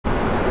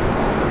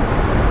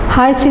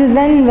Hi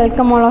children,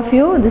 welcome all of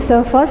you. This is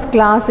our first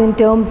class in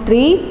term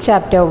 3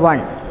 chapter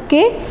 1.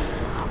 Okay,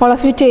 all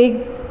of you take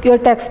your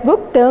textbook,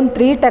 term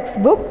 3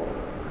 textbook,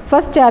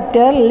 first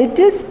chapter,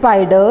 Little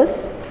Spiders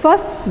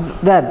First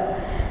Web.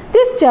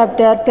 This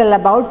chapter tell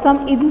about some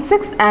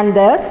insects and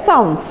their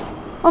sounds.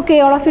 Okay,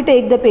 all of you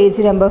take the page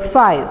number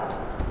 5.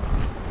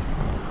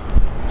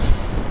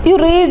 You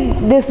read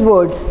these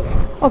words.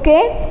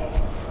 Okay,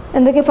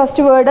 and the first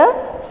word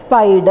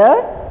spider,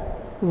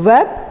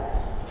 web,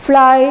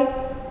 fly,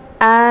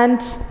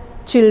 ant,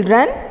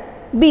 children,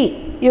 bee.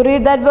 You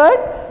read that word,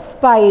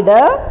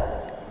 spider,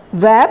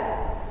 web,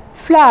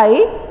 fly,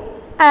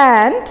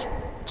 ant,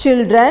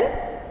 children,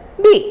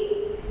 bee.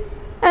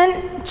 And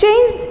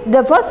change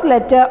the first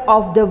letter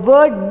of the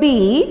word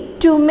bee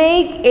to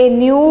make a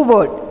new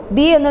word. B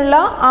എന്നുള്ള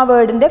ആ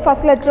വേർഡിൻ്റെ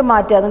first letter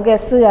മാറ്റുക. നമുക്ക്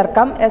S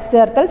ചേർക്കാം, S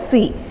ചേർത്താൽ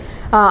C.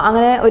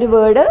 അങ്ങനെ ഒരു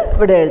word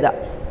ഇവിടെ എഴുതാം.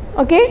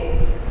 Okay,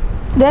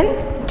 then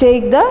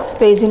take the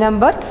page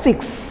number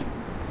 6.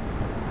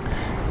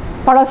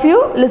 All of you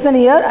listen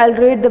here. I'll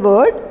read the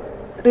word,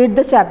 read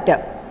the chapter.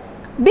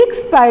 Big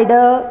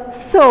spider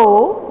saw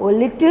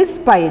little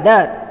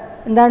spider.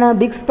 എന്താണ്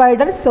big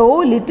spider saw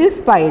little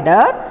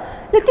spider.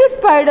 Little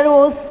spider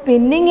was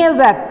spinning a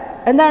web.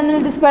 എന്താണ്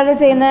little spider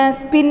ചെയ്യുന്നത്?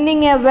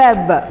 Spinning a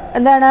web.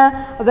 എന്താണ്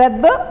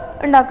web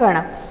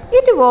ഉണ്ടാക്കുകയാണ്.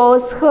 It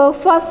was her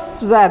first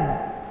web.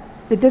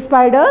 Little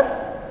spider's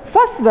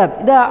first web.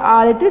 ഇത്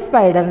little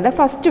സ്പൈഡറിൻ്റെ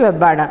first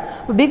വെബാണ്.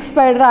 Big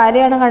spider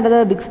ആരെയാണ് കണ്ടത്?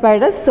 Big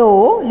spider so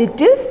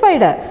little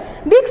spider.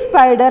 Big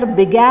spider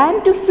began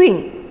to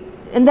swing.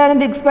 എന്താണ്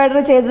big spider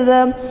ചെയ്തത്?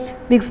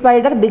 Big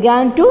spider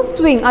began to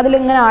swing.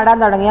 അതിലിങ്ങനെ ആടാൻ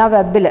തുടങ്ങി ആ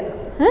വെബിൽ.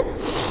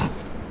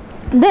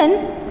 Then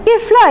A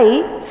fly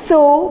so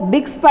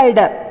big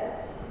spider.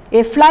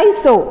 A fly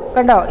so,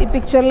 കണ്ടോ ഈ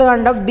പിക്ചറിൽ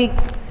കണ്ടോ? Big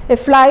A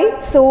fly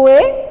so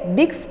A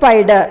big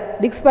spider.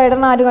 Big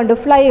സ്പൈഡറിന് ആര് കണ്ടു?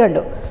 ഫ്ലൈ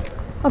കണ്ടു.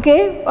 Okay,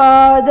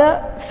 the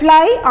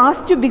fly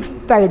asked to big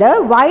spider,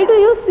 why do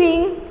you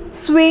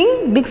swing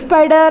big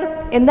spider?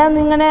 എന്താണ്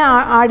ഇങ്ങനെ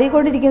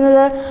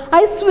ആടിക്കൊണ്ടിരിക്കുന്നത്?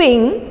 I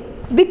swing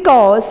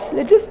because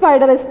little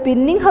spider is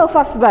spinning her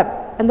first web.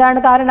 എന്താണ്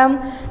കാരണം?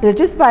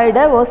 Little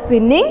spider was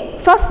spinning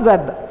first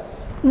web.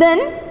 Then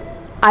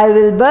I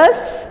will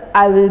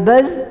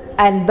buzz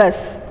and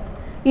buzz.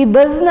 ഈ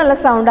buzz എന്നുള്ള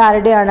sound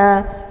ആരുടെയാണ്?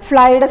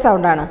 ഫ്ലൈയുടെ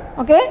സൗണ്ടാണ്.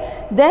 Okay,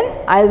 then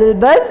I will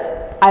buzz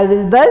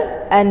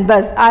and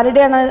buzz.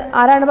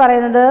 ആരാണ്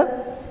പറയുന്നത്?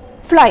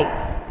 Fly.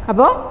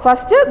 അപ്പോൾ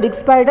first big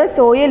spider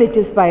so A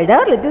little spider.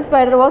 Little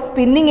spider was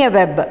spinning A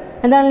web.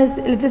 എന്താണ്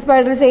little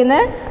spider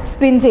ചെയ്യുന്നത്?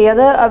 Spin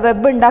ചെയ്യുക. അത്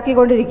വെബ്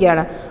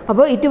ഉണ്ടാക്കിക്കൊണ്ടിരിക്കുകയാണ്.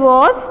 അപ്പോൾ it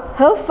was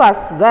her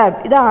first web.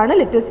 ഇതാണ്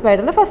little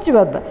സ്പൈഡറിൻ്റെ first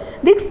web.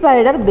 Big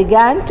spider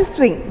began to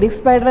swing. Big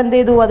spider എന്ത്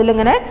ചെയ്തു?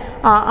 അതിലിങ്ങനെ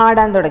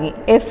ആടാൻ തുടങ്ങി.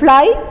 A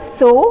fly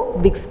so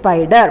big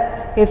spider.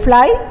 A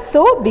fly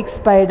so big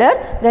spider.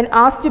 Then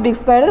asked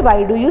big spider, why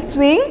do you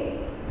swing?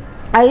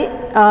 I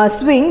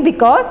swing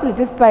because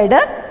little spider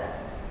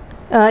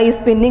is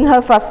spinning her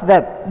first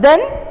web.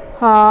 Then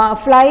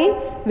fly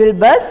will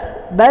buzz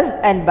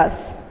and buzz.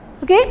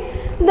 Okay,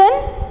 then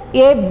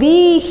a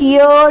bee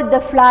heard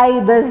the fly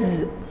buzz.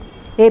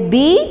 A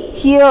bee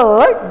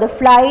heard the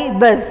fly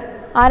buzz.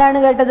 ആരാണ്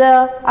കേട്ടത്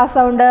ആ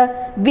sound?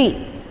 B.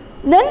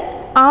 Then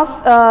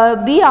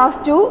bee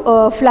asked to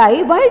fly,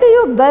 why do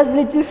you buzz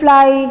little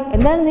fly?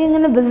 എന്താണ് നീ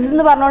ഇങ്ങനെ bus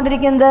എന്ന്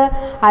പറഞ്ഞുകൊണ്ടിരിക്കുന്നത്?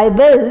 I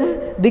buzz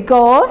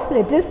because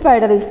little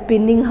spider is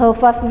spinning her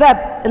first web.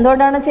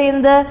 എന്തുകൊണ്ടാണ്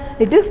ചെയ്യുന്നത്?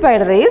 Little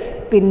spider is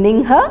spinning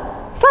her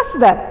first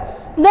web.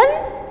 Then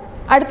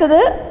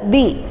അടുത്തത്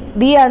B.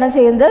 B ആണ്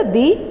ചെയ്യുന്നത്.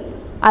 B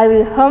I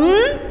will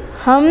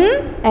hum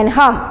and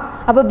hum.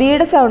 അപ്പോൾ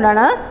ബിയുടെ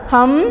സൗണ്ടാണ്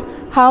hum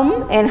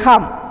and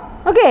hum.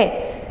 Okay,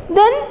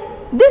 then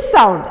this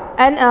sound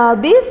and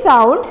bee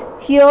sound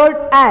heard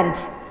ant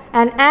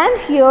and ant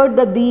heard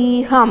the bee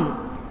hum.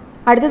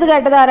 അടുത്തത്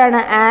കേട്ടത് ആരാണ്?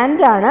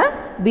 And ആണ്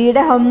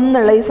ബിയുടെ ഹം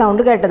എന്നുള്ള ഈ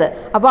സൗണ്ട് കേട്ടത്.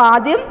 അപ്പോൾ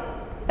ആദ്യം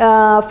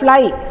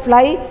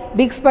ഫ്ലൈ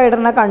ബിഗ്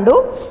സ്പൈഡറിനെ കണ്ടു.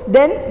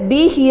 Then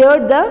B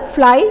heard the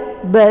fly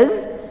bus.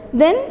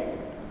 Then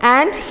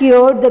and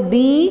heard the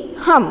B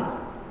Hum.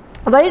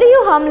 Why do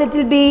you Hum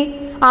little B?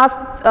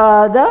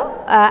 the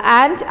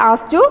ant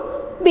asked to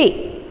bee.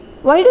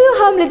 Why do you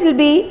hum little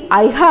bee?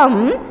 I hum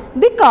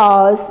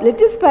because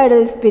little spider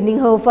is spinning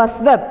her first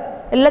web.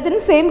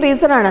 എല്ലാത്തിനും same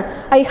reason ആണ്.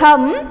 I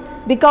hum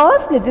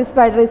because little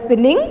spider is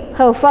spinning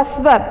her first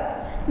web.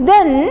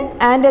 Then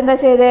and എന്താ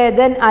ചെയ്തത്?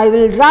 Then I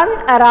will run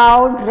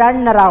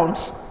around.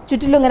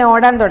 ചുറ്റിലും ഇങ്ങനെ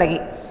ഓടാൻ തുടങ്ങി.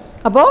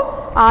 അപ്പോൾ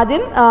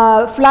ആദ്യം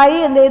ഫ്ലൈ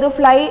എന്ത് ചെയ്തു?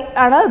 ഫ്ലൈ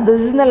ആണ്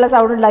ബിസ് എന്നുള്ള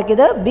സൗണ്ട്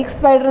ഉണ്ടാക്കിയത്. ബിഗ്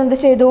സ്പൈഡർ എന്ത്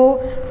ചെയ്തു?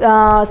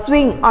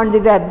 Swing on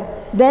the web.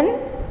 Then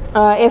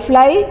a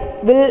fly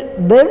will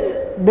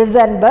buzz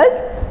and buzz,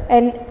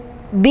 and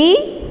bee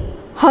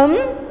hum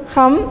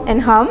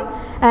and hum,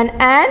 and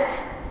ant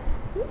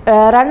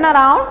run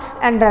around.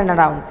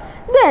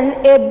 Then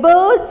a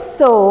bird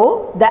saw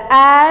the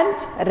ant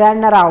run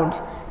around.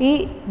 ഈ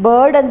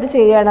bird എന്ത്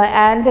ചെയ്യാണ്?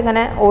 And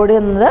ഇങ്ങനെ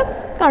ഓടുന്നത്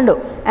കണ്ടു.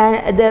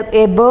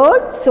 A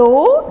bird saw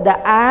the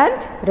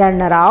ant run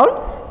around.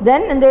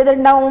 Then എന്ത്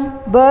ചെയ്തിട്ടുണ്ടാവും?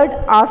 Bird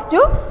asked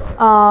to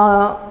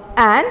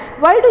ant,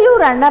 why do you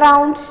run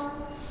around?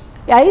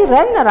 I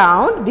run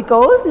around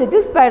because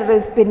little spider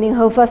is spinning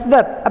her first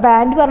web. അപ്പോൾ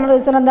and പറഞ്ഞ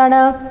reason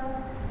എന്താണ്?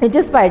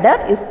 Little spider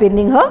is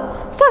spinning her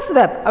first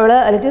web. അവൾ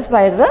little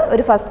spider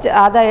ഒരു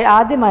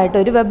ആദ്യമായിട്ട്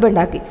ഒരു web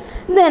ഉണ്ടാക്കി.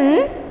 Then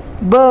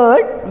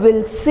bird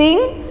will sing,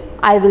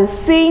 I will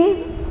sing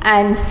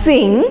and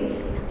sing,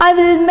 I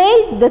will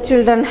make the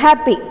children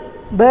happy.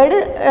 Bird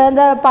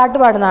എന്താ പാട്ട്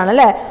പാടുന്നതാണ്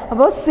അല്ലേ?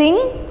 അപ്പോൾ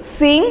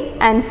sing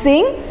and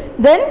sing,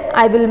 then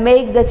I will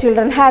make the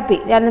children happy.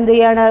 ഞാൻ എന്ത്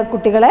ചെയ്യാണ്?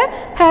 കുട്ടികളെ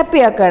ഹാപ്പി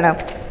ആക്കുകയാണ്.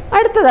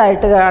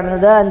 അടുത്തതായിട്ട്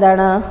കാണുന്നത്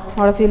എന്താണ്?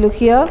 all of you look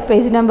here,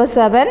 page number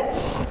 7,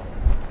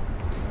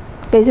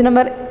 page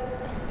number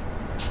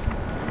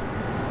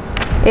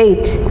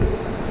 8.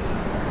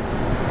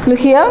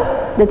 Look here,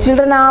 the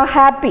children are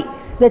happy.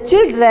 The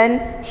children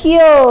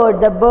heard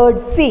the bird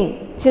sing.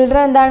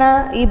 Children എന്താണ്?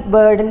 ഈ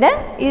ബേർഡിൻ്റെ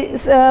ഈ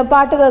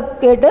പാട്ട്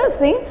കേട്ട്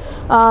sing.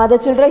 The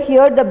children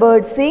heard the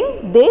bird sing.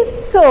 They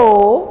saw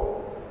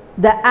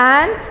the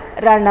ant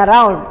run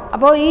around.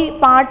 അപ്പോൾ ഈ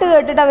പാട്ട്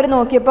കേട്ടിട്ട് അവർ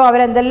നോക്കിയപ്പോൾ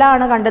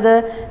അവരെന്തെല്ലാമാണ് കണ്ടത്?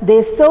 They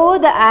saw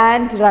the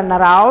ant run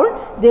around.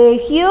 They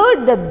heard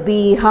the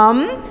bee hum.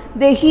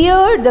 They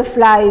heard the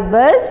fly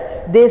buzz.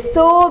 They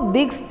saw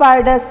big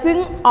spider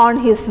swing on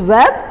his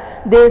web.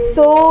 They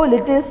saw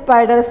little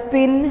spider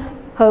spin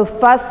her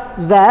first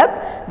web.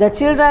 The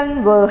children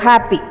were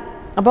happy.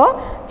 അപ്പോൾ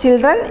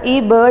children ഈ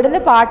ബേർഡിൻ്റെ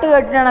പാട്ട്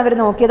കേട്ടിട്ടാണ് അവർ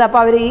നോക്കിയത്. അപ്പോൾ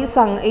അവർ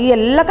ഈ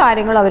എല്ലാ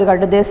കാര്യങ്ങളും അവർ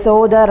കണ്ടു. They saw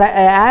the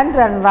ant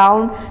run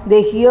round,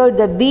 they heard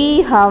the bee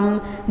hum,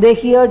 they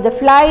heard the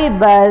fly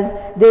buzz,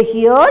 they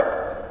heard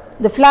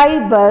the fly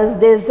buzz,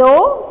 they saw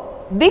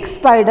big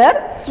spider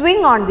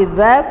swing on the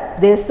web,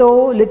 they saw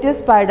little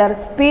spider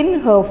spin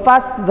her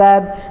first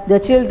web, the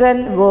children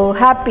were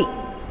happy.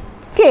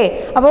 Okay,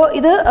 അപ്പോൾ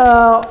ഇത്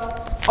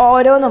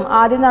ഓരോന്നും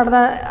ആദ്യം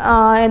നടന്ന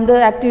എന്ത്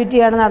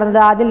ആക്ടിവിറ്റിയാണ് നടന്നത്?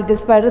 ആദ്യം little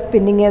spider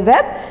spinning A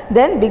web,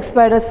 then big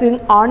spider swing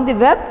on the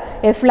web,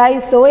 A fly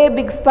so A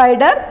big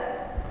spider,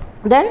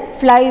 then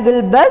fly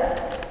will bus,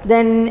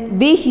 then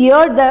B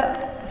here the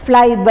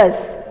fly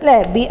bus അല്ലേ?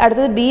 B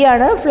അടുത്തത് ബി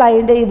ആണ്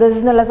ഫ്ലൈൻ്റെ ഈ ബസ്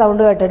എന്നുള്ള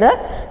sound കേട്ടത്.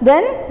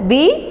 Then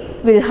B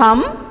will Hum,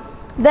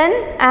 then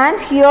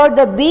and here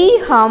the B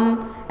Hum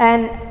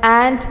and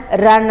and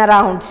run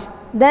around.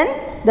 Then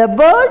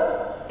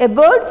a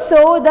bird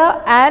saw the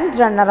ant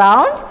run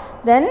around,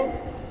 then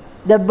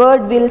the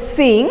bird will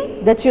sing,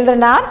 the children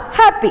are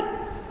happy.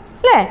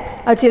 അല്ലേ?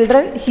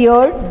 Children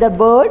heard the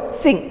bird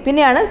Singh.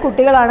 പിന്നെയാണ്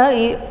കുട്ടികളാണ്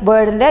ഈ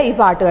ബേർഡിൻ്റെ ഈ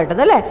പാട്ട്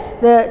കേട്ടത് അല്ലേ?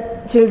 The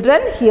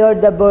children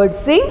heard the bird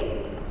Singh.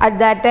 At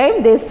that time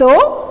they so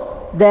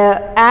the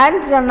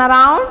and run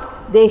around,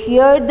 they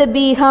heard the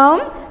B Hum,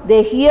 they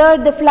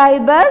heard the fly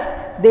bus,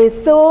 they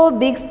saw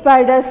big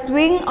spider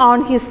swing on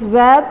his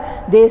web,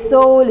 they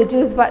saw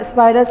little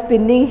spider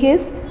spinning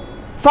his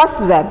first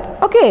web.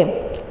 Okay,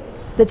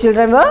 the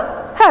children were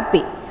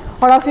happy.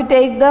 All of you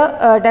take the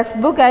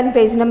textbook and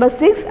page number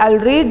 6.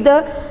 I'll read the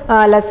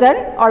lesson.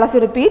 All of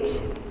you repeat.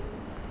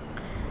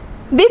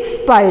 Big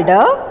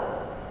spider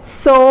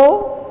saw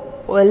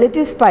a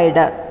little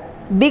spider.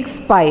 Big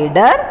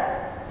spider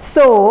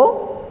saw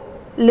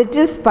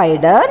little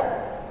spider.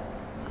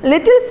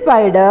 Little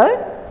spider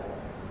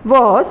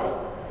was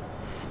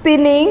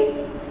spinning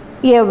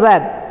a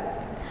web.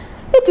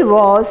 It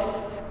was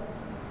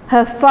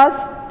her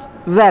first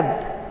web.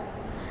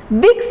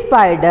 Big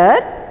spider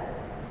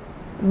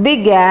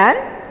began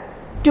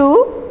to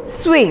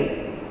swing.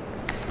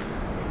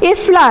 A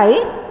fly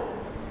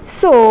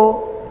saw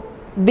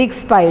big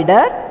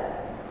spider.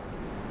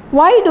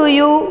 Why do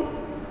you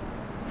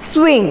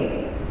swing?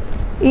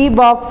 ഈ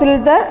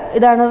ബോക്സിലത്തെ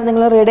ഇതാണ്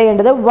നിങ്ങൾ read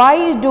ചെയ്യേണ്ടത്. Why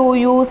do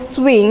you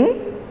swing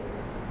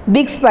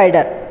big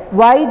spider?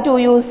 Why do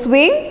you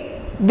swing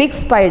big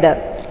spider?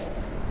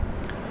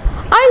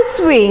 I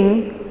swing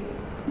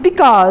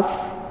because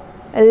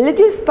a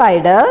little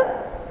spider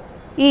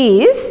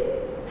is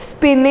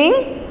spinning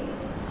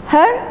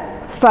her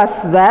first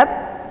web.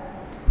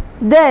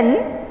 Then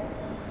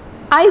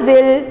I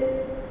will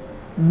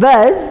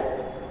buzz,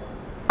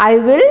 I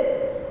will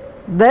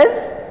buzz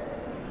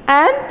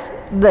and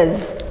buzz.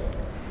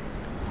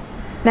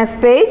 Next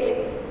page.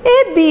 A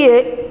bee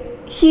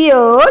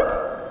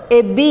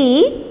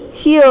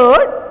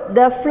heard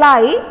the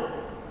fly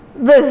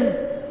buzz.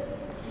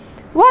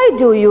 Why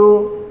do you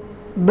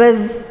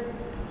buzz,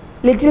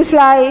 little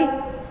fly?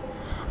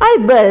 I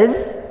buzz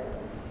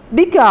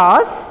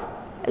because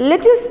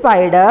little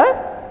spider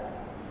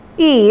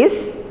is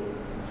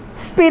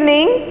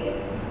spinning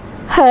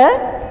her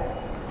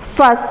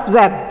first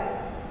web.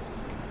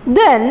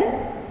 Then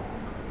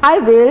I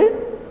will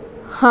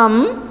hum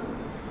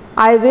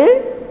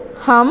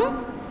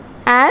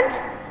and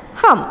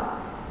hum.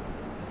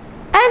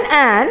 An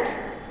ant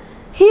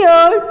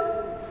heard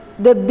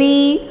the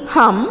bee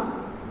hum.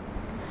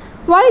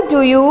 Why do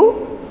you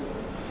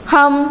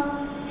hum,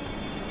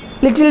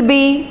 little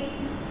bee?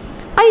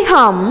 I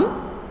hum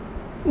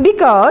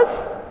because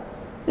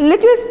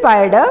little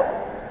spider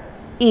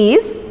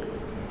is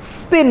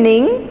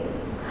spinning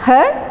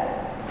her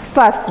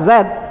first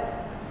web.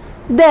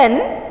 Then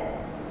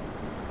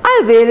I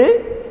will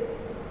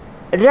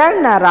run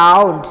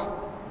around.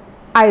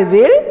 I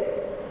will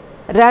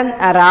run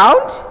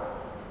around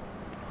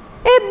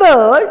A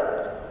bird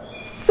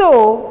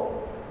saw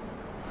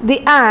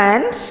the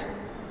ant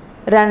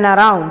run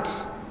around.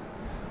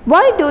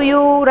 Why do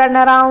you run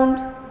around?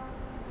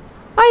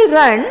 I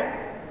run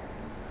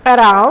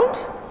around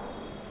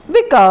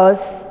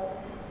because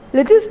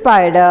little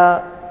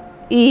spider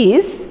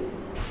is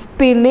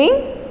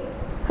spinning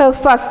her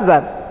first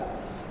web.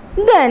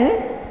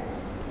 Then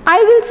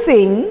I will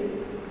sing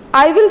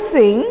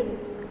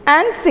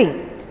and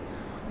sing.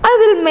 I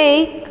will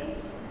make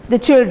the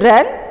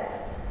children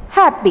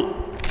happy.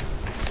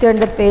 Turn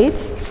the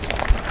page.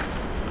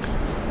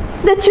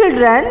 The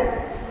children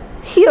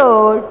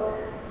heard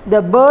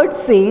the bird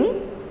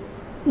sing.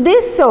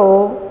 They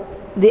saw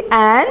the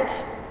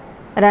ant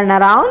run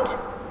around.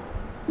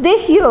 They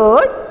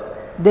heard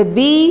the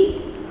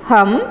bee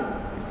hum.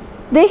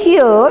 They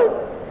heard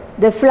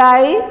the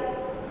fly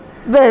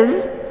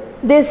buzz.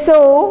 They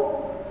saw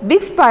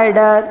big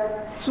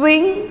spider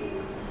swing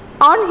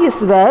on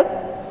his web.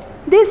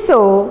 They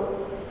saw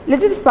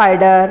little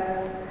spider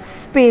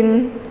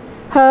spin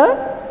her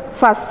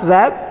first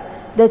web.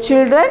 The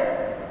children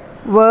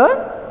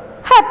were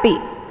happy.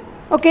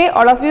 Okay,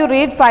 all of you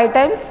read 5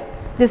 times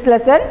this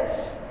lesson.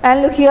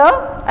 And look here,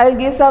 I will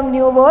give some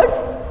new words.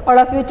 All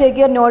of you take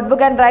your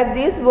notebook and write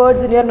these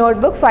words in your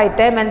notebook 5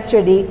 times and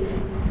study.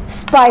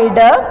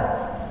 Spider,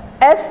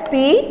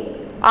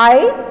 S-P-I-D-E-R,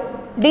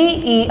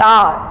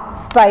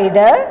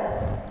 spider.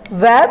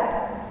 Web,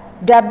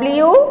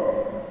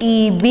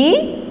 W-E-B,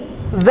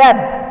 web.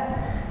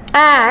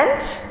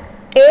 Ant,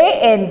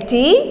 A-N-T,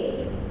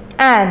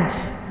 ant.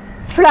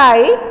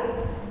 Fly,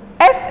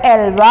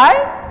 F-L-Y,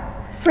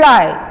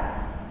 fly.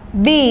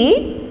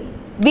 Bee,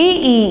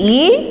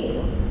 B-E-E,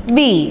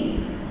 bee.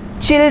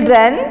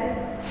 Children,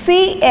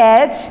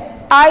 C-H-I-L-D-R-E-N,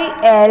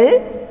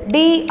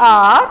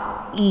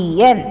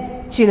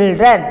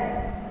 children.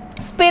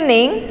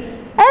 Spinning,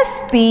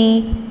 S-P-I-N-N-I-N-G,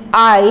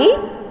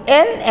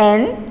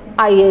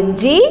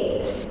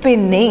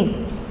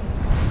 spinning.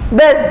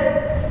 Buzz,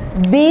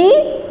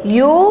 B-U-Z-Z,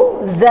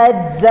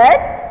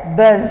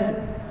 buzz.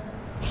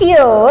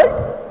 Heard,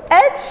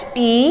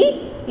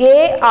 H-E-A-R-D,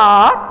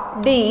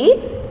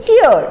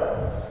 heard.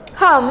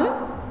 Hum,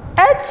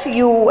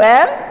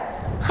 H-U-M,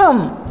 hum.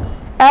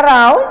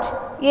 Around,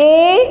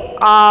 A-R-O-U-N-D,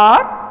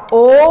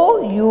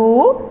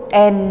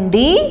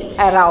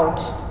 around.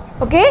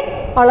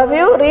 Okay, all of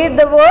you read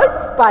the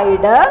words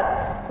spider,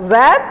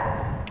 web,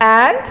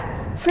 ant,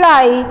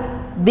 fly,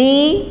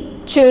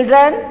 bee,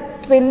 children,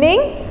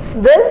 spinning,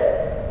 buzz,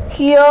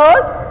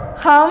 heard,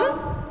 hum,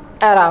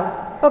 around.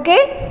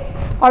 Okay,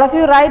 all of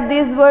you write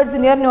these words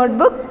in your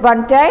notebook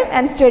 1 time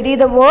and study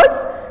the words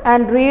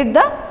and read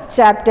the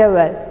chapter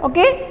well.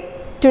 Okay,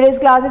 today's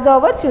class is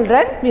over,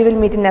 children. We will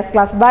meet in next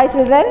class. Bye,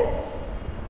 children.